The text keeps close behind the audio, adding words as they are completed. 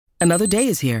Another day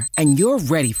is here, and you're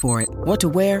ready for it. What to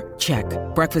wear? Check.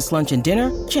 Breakfast, lunch, and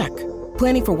dinner? Check.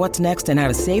 Planning for what's next and how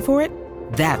to save for it?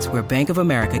 That's where Bank of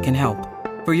America can help.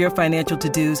 For your financial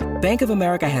to-dos, Bank of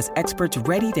America has experts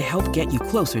ready to help get you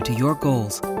closer to your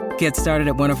goals. Get started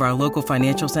at one of our local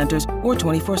financial centers or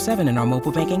 24/7 in our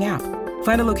mobile banking app.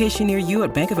 Find a location near you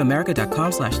at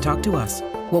bankofamerica.com/talktous.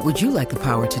 What would you like the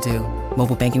power to do?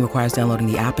 Mobile banking requires downloading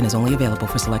the app and is only available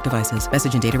for select devices.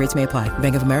 Message and data rates may apply.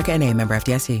 Bank of America N.A., member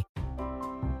FDIC.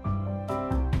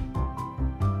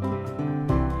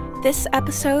 This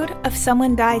episode of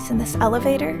Someone Dies in This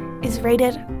Elevator is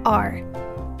rated R.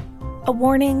 A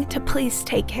warning to please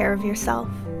take care of yourself.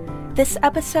 This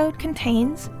episode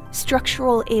contains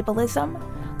structural ableism,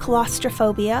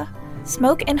 claustrophobia,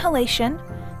 smoke inhalation,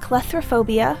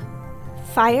 claustrophobia,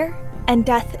 fire, and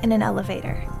death in an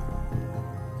elevator.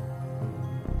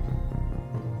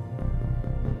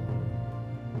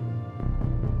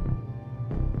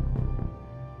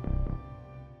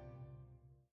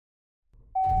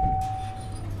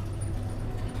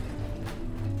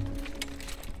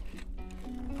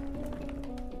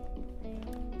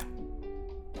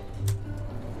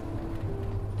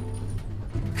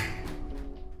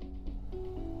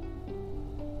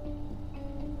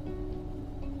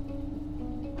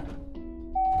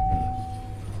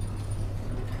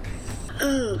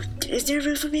 Oh, is there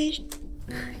room for me?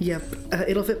 Yep,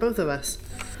 it'll fit both of us.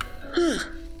 Huh,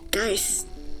 nice.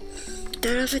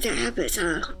 That often that happens,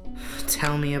 huh?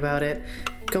 Tell me about it.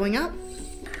 Going up?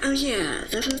 Oh yeah,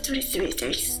 level 23,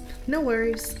 thanks. No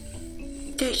worries.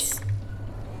 Thanks.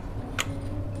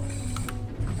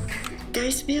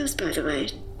 Nice meals, by the way.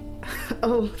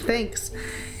 Oh, thanks.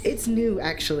 It's new,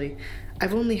 actually.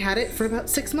 I've only had it for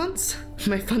about 6 months.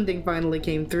 My funding finally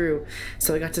came through,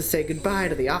 so I got to say goodbye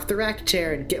to the off-the-rack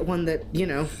chair and get one that,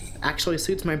 actually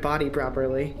suits my body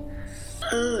properly.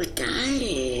 Oh,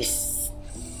 nice.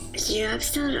 Yeah, I'm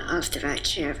still in an off-the-rack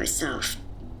chair myself.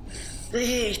 But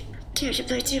hey, can't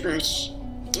complain too much.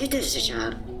 It does the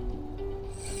job.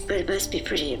 But it must be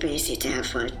pretty amazing to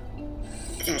have one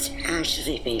that's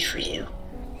actually made for you.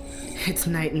 It's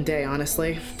night and day,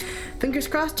 honestly. Fingers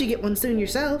crossed you get one soon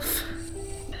yourself.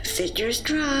 Fingers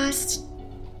crossed.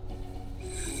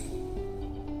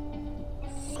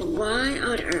 Why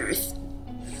on earth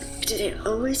do they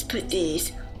always put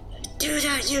these "Do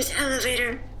not use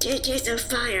elevator in case of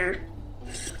fire"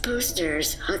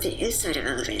 posters on the inside of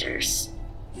elevators?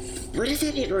 Wouldn't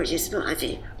they be more useful on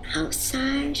the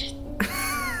outside?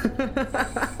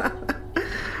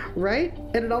 Right?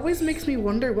 And it always makes me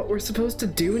wonder what we're supposed to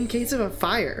do in case of a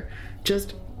fire.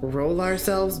 Just roll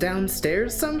ourselves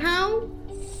downstairs somehow?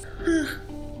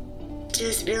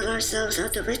 Just build ourselves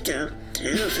out the window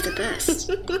and hope for the best.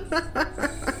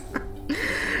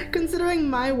 Considering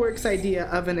my work's idea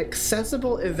of an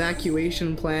accessible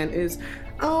evacuation plan is,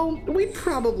 we'd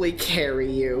probably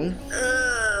carry you.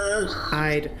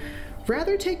 I'd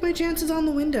rather take my chances on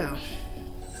the window.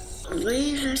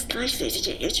 Way less likely to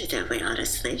get injured that way,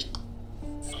 honestly.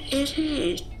 And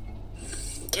hey,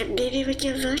 maybe we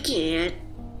get lucky and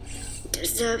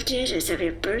some kid is having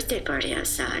a birthday party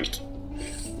outside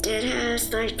that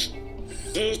has,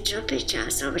 a jumping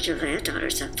castle which you land on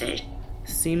or something.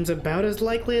 Seems about as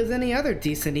likely as any other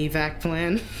decent evac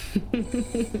plan.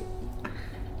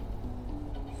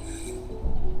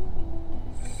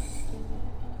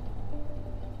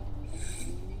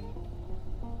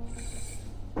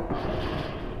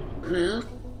 Well,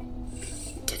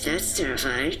 that's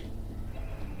terrifying.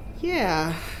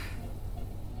 Yeah.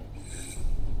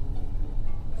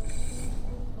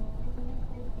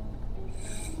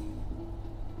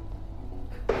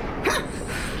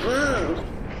 Whoa!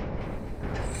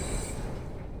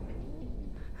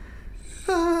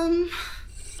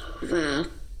 Well,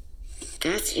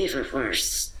 that's even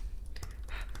worse.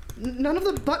 None of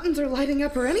the buttons are lighting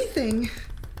up or anything.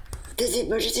 Does the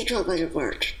emergency control button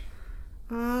work?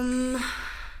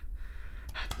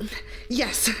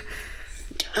 Yes.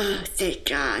 Oh, thank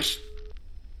gosh.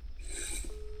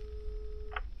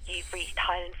 You've reached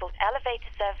Highland Falls Elevator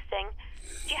Servicing.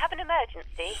 Do you have an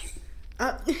emergency?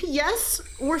 Yes.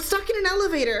 We're stuck in an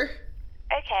elevator.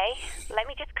 Okay, let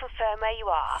me just confirm where you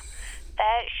are.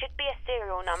 There should be a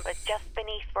serial number just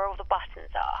beneath where all the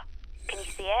buttons are. Can you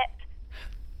see it?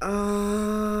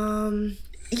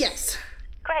 Yes.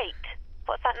 Great.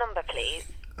 What's that number, please?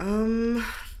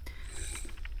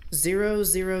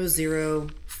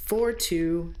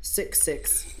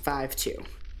 000426652.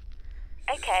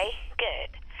 Okay, good.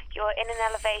 You're in an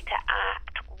elevator at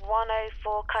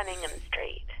 104 Cunningham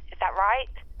Street. Is that right?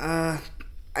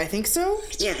 I think so?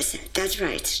 Yes, that's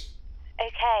right.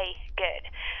 Okay, good.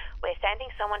 We're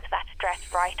sending someone to that address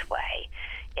right away.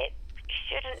 It's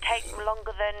take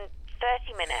longer than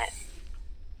 30 minutes.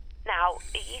 Now,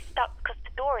 are you stuck because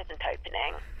the door isn't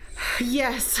opening?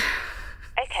 Yes.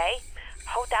 Okay,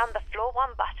 hold down the floor 1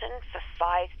 button for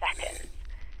 5 seconds.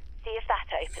 See if that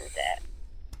opens it.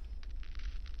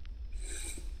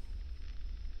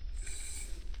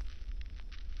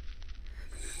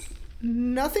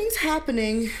 Nothing's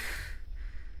happening.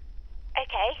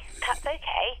 Okay, that's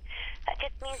okay. That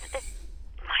just means that this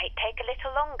might take a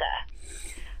little longer.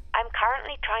 I'm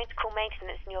currently trying to call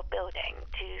maintenance in your building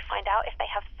to find out if they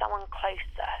have someone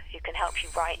closer who can help you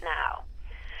right now.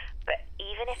 But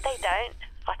even if they don't,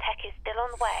 our tech is still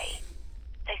on the way.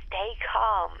 So stay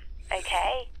calm,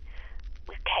 okay?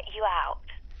 We'll get you out.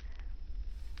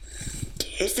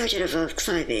 It's not gonna involve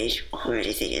climbing or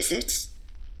anything, is it?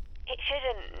 It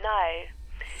shouldn't, no.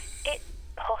 It's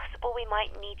possible we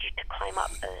might need you to climb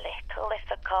up a little if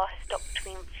the car is stopped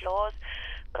between floors,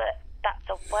 but that's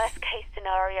a worst-case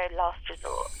scenario last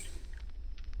resort.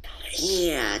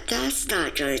 Yeah, that's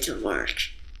not going to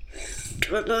work.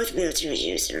 We're both wheelchair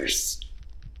users.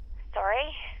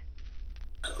 Sorry?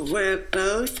 We're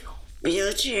both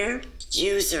wheelchair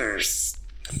users.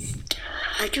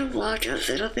 I can walk a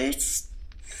little bit,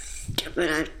 but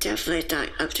I'm definitely not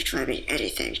up to climbing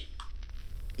anything.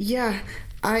 Yeah,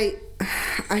 I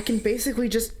can basically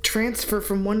just transfer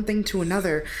from one thing to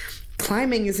another.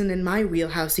 Climbing isn't in my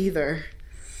wheelhouse either.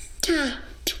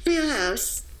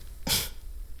 Wheelhouse? Okay,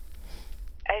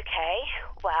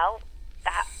 well,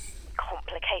 that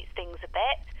complicates things a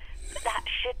bit, but that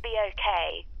should be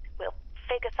okay. We'll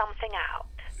figure something out.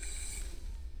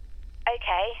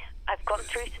 Okay, I've gone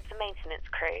through to the maintenance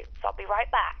crew, so I'll be right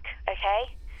back,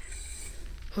 okay?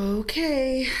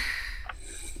 Okay.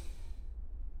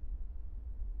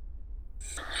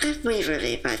 I'm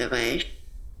Waverly, by the way.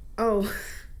 Oh,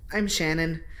 I'm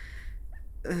Shannon.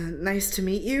 Nice to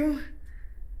meet you.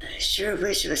 Sure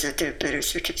wish it was under better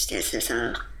circumstances,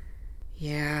 huh?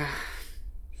 Yeah.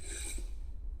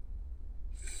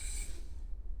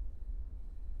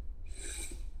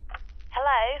 Hello,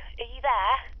 are you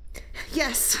there?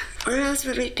 Yes. Where else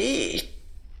would we be?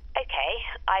 Okay,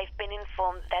 I've been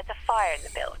informed that there's a fire in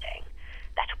the building.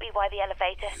 That'll be why the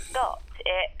elevator stopped.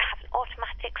 It has an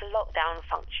automatic lockdown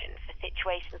function for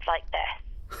situations like this.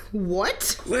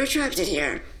 What? We're trapped in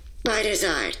here. By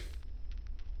design.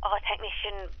 Our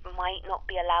technician might not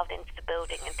be allowed into the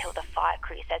building until the fire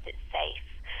crew says it's safe,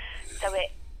 so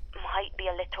it might be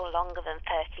a little longer than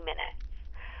 30 minutes.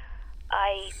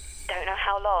 I don't know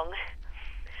how long.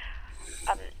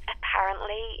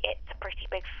 Apparently it's a pretty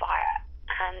big fire,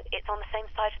 and it's on the same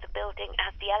side of the building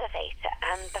as the elevator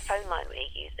and the phone line we're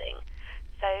using.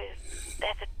 So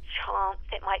there's a chance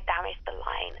it might damage the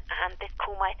line and this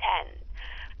call might end.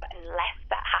 But unless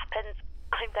that happens,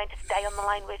 I'm going to stay on the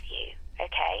line with you,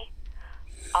 okay?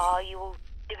 Are you all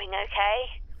doing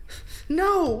okay?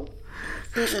 No.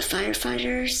 Will the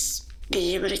firefighters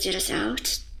be able to get us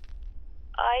out?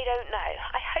 I don't know.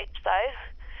 I hope so.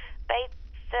 They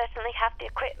certainly have the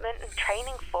equipment and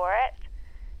training for it.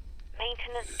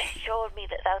 Maintenance assured me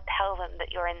that they'll tell them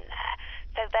that you're in there,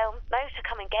 so they'll know to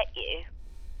come and get you.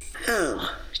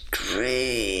 Oh,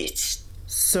 great.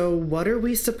 So what are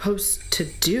we supposed to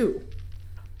do?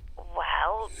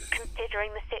 Well,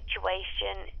 considering the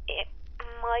situation, it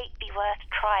might be worth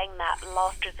trying that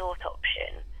last resort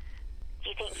option. Do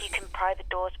you think you can pry the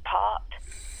doors apart?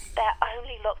 They're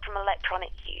only locked from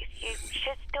electronic use. You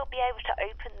should still be able to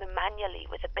open them manually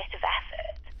with a bit of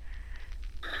effort.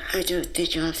 I don't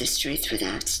think I'll have the strength for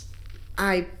that.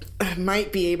 I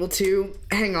might be able to.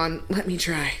 Hang on, let me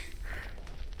try.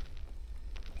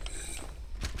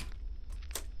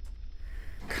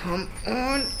 Come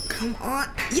on, come on.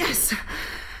 Yes!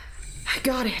 I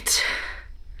got it.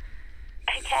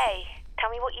 Okay, tell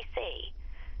me what you see.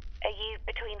 Are you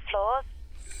between floors?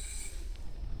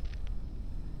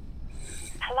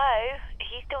 Hello?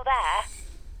 Are you still there?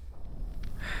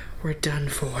 We're done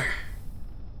for.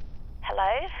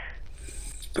 Hello?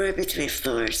 We're between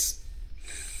floors.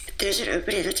 There's an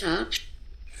opening at the top,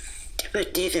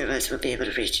 but neither of us will be able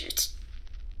to reach it.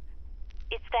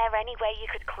 Is there any way you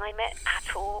could climb it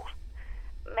at all?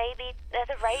 Maybe there's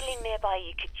a railing nearby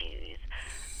you could use.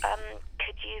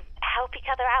 Could you help each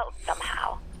other out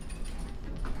somehow?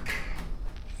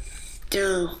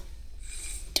 No,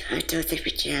 I don't think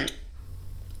we can.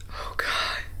 Oh,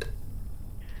 God.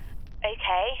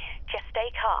 Okay, just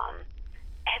stay calm.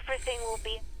 Everything will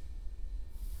be...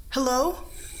 Hello?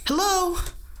 Hello?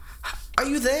 Are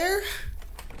you there?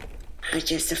 I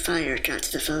guess the fire got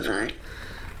to the phone line.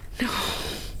 No.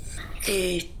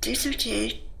 Hey, it's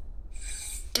okay.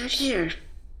 I'm here.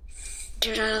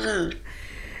 You're not alone.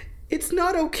 It's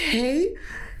not okay.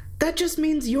 That just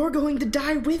means you're going to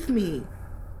die with me.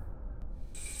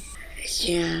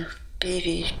 Yeah,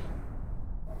 baby.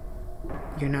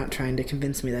 You're not trying to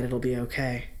convince me that it'll be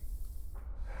okay.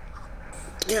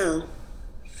 No.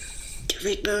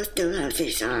 We both know how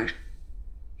things are.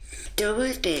 No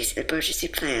one makes emergency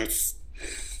plans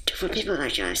for people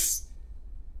like us.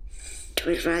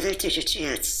 We'd rather take a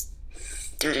chance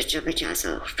than a jumping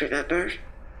castle, remember?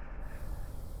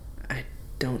 I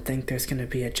don't think there's gonna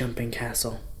be a jumping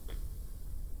castle.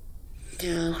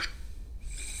 No.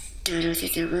 I don't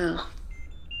think there will.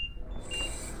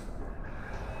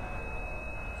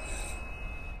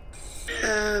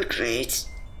 Oh, great.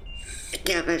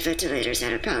 Now my ventilator's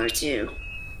out of power, too.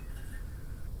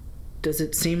 Does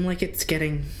it seem like it's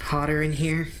getting hotter in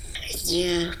here?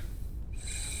 Yeah.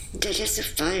 I guess the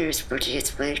fire is working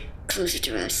its way closer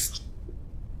to us.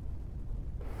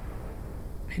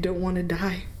 I don't want to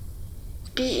die.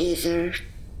 Me either.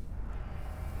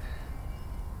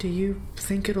 Do you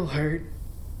think it'll hurt?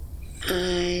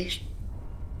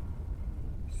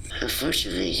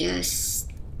 Unfortunately, yes.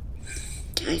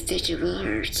 I think it will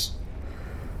hurt.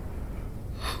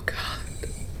 Oh, God.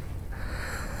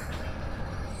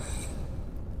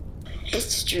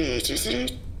 It's strange, isn't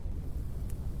it?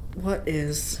 What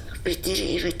is? We didn't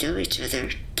even know each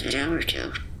other an hour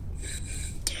ago.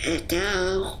 And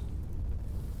now...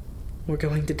 We're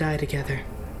going to die together.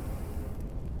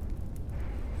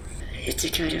 It's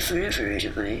a kind of forever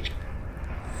in a way.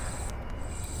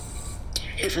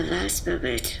 If a last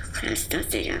moment has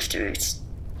nothing after it,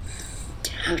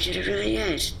 how can it really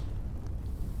end?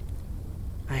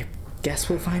 I guess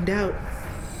we'll find out.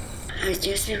 I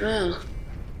guess we will.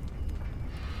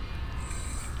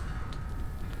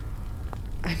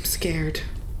 I'm scared.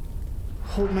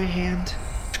 Hold my hand.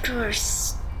 Of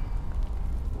course.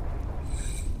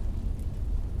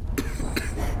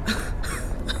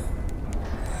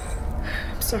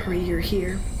 I'm sorry you're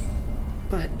here,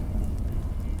 but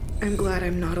I'm glad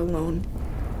I'm not alone.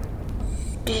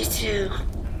 Me too.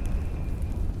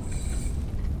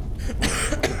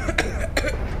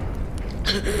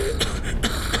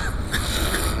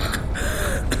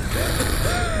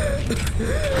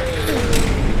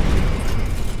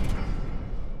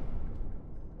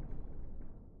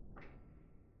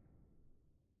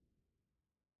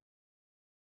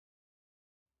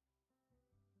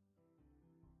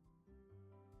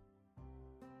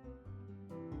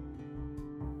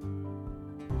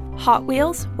 Hot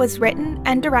Wheels was written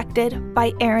and directed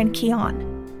by Aaron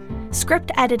Keon. Script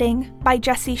editing by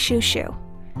Jesse Shushu.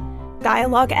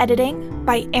 Dialogue editing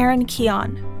by Aaron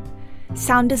Keon.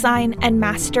 Sound design and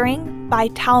mastering by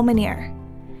Tal Minear.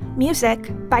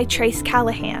 Music by Trace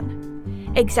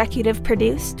Callahan. Executive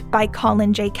produced by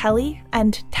Colin J. Kelly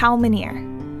and Tal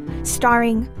Minear.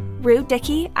 Starring Rue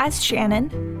Dickey as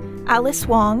Shannon, Alice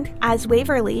Wong as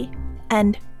Waverly,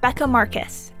 and Becca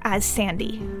Marcus as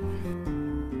Sandy.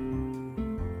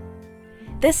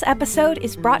 This episode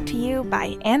is brought to you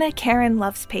by Anna Karen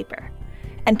Loves Paper.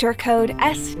 Enter code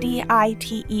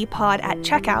SDITEPOD at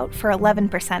checkout for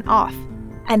 11% off,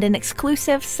 and an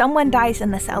exclusive Someone Dies in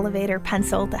This Elevator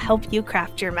pencil to help you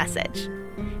craft your message.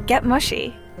 Get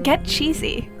mushy, get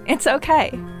cheesy, it's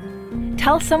okay.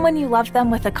 Tell someone you love them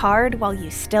with a card while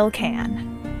you still can.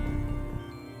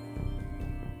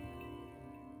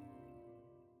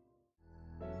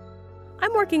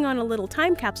 I'm working on a little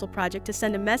time capsule project to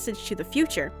send a message to the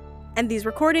future, and these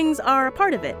recordings are a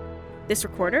part of it. This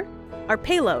recorder, our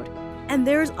payload, and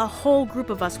there's a whole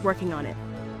group of us working on it.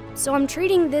 So I'm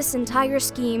treating this entire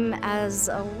scheme as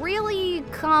a really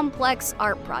complex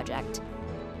art project.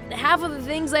 Half of the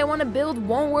things I want to build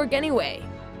won't work anyway,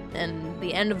 and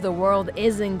the end of the world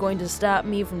isn't going to stop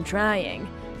me from trying.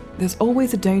 There's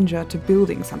always a danger to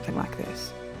building something like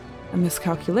this. A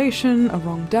miscalculation, a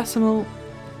wrong decimal,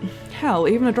 hell,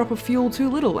 even a drop of fuel too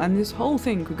little, and this whole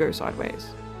thing could go sideways.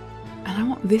 And I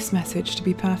want this message to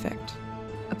be perfect.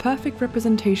 A perfect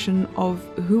representation of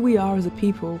who we are as a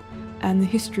people and the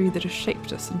history that has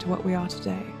shaped us into what we are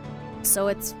today. So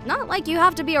it's not like you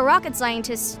have to be a rocket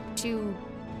scientist to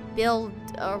build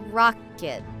a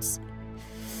rocket.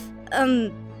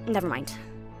 Never mind.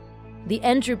 The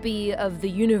entropy of the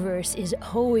universe is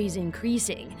always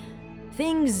increasing.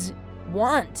 Things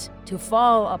want to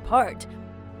fall apart.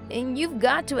 And you've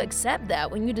got to accept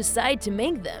that when you decide to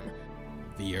make them.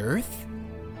 The Earth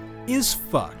is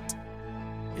fucked.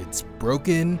 It's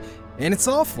broken, and it's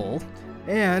awful,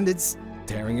 and it's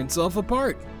tearing itself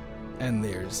apart. And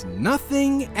there's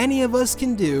nothing any of us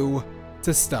can do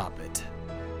to stop it.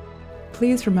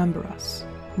 Please remember us,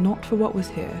 not for what was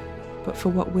here, but for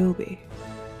what will be.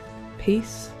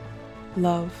 Peace,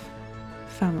 love,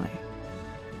 family.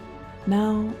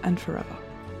 now and forever.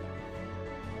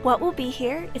 What Will Be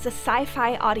Here is a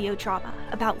sci-fi audio drama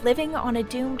about living on a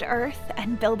doomed Earth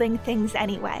and building things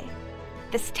anyway.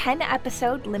 This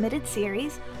 10-episode limited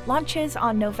series launches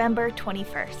on November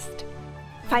 21st.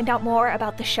 Find out more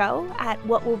about the show at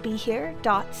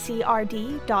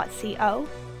whatwillbehere.crd.co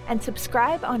and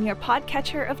subscribe on your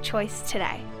podcatcher of choice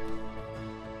today.